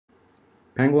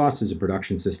Pangloss is a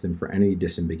production system for entity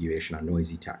disambiguation on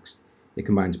noisy text. It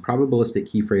combines probabilistic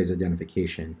key phrase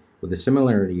identification with a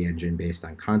similarity engine based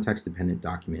on context-dependent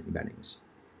document embeddings.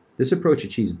 This approach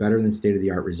achieves better than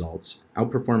state-of-the-art results,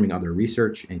 outperforming other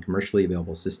research and commercially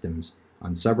available systems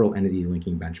on several entity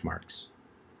linking benchmarks.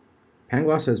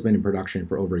 Pangloss has been in production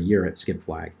for over a year at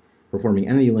SkipFlag, performing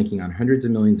entity linking on hundreds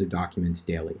of millions of documents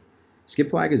daily.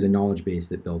 SkipFlag is a knowledge base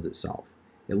that builds itself.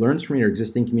 It learns from your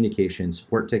existing communication,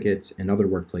 support tickets, and other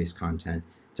workplace content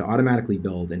to automatically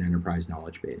build an enterprise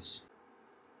knowledge base.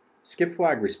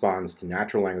 SkipFlag responds to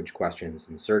natural language questions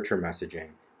in search or messaging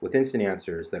with instant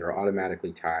answers that are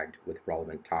automatically tagged with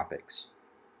relevant topics.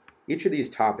 Each of these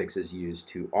topics is used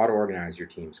to auto-organize your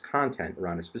team's content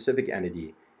around a specific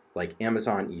entity like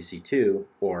Amazon EC2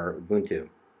 or Ubuntu.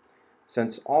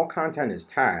 Since all content is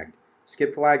tagged,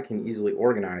 SkipFlag can easily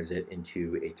organize it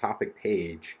into a topic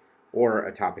page or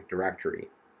a topic directory.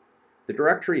 The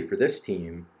directory for this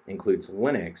team includes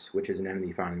Linux, which is an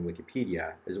entity found in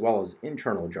Wikipedia, as well as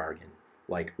internal jargon,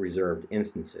 like reserved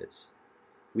instances.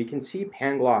 We can see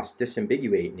Pangloss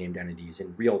disambiguate named entities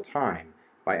in real time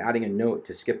by adding a note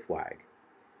to SkipFlag.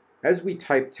 As we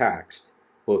type text,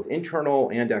 both internal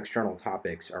and external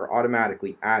topics are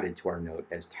automatically added to our note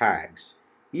as tags,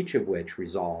 each of which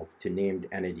resolve to named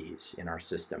entities in our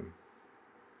system.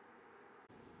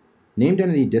 Named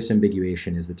entity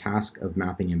disambiguation is the task of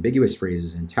mapping ambiguous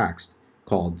phrases in text,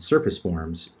 called surface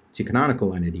forms, to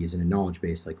canonical entities in a knowledge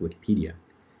base like Wikipedia.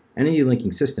 Entity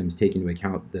linking systems take into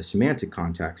account the semantic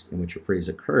context in which a phrase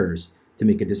occurs to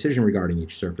make a decision regarding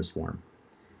each surface form.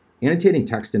 Annotating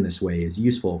text in this way is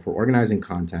useful for organizing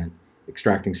content,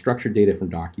 extracting structured data from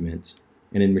documents,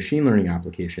 and in machine learning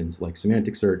applications like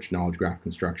semantic search, knowledge graph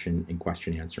construction, and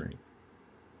question answering.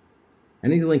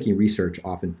 Entity linking research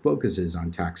often focuses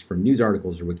on text from news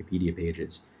articles or Wikipedia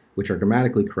pages, which are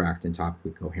grammatically correct and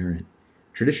topically coherent.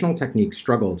 Traditional techniques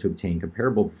struggle to obtain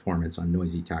comparable performance on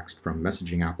noisy text from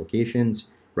messaging applications,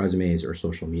 resumes, or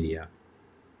social media.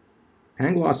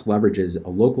 Pangloss leverages a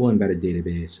local embedded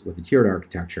database with a tiered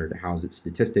architecture to house its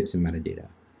statistics and metadata.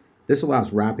 This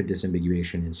allows rapid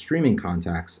disambiguation in streaming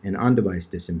contexts and on-device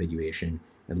disambiguation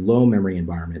in low-memory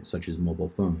environments such as mobile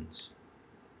phones.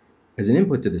 As an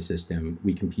input to the system,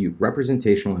 we compute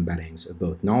representational embeddings of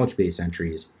both knowledge base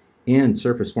entries and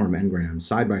surface form n-grams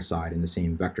side by side in the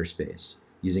same vector space,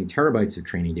 using terabytes of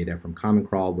training data from Common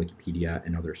Crawl, Wikipedia,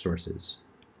 and other sources.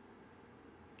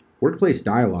 Workplace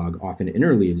dialogue often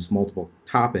interleaves multiple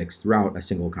topics throughout a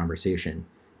single conversation.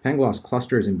 Pangloss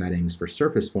clusters embeddings for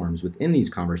surface forms within these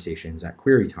conversations at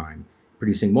query time,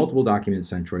 producing multiple document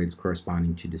centroids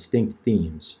corresponding to distinct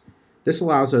themes. This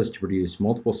allows us to produce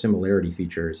multiple similarity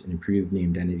features and improve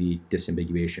named entity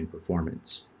disambiguation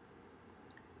performance.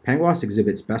 Pangloss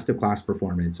exhibits best-of-class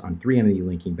performance on 3 entity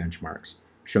linking benchmarks,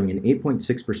 showing an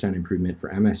 8.6% improvement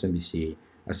for MSNBC,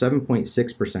 a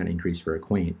 7.6% increase for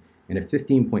Acquaint, and a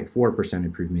 15.4%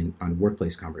 improvement on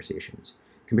workplace conversations.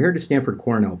 Compared to Stanford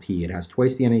Core NLP, it has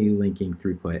twice the entity linking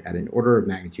throughput at an order of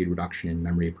magnitude reduction in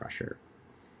memory pressure.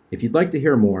 If you'd like to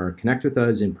hear more, connect with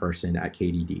us in person at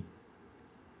KDD.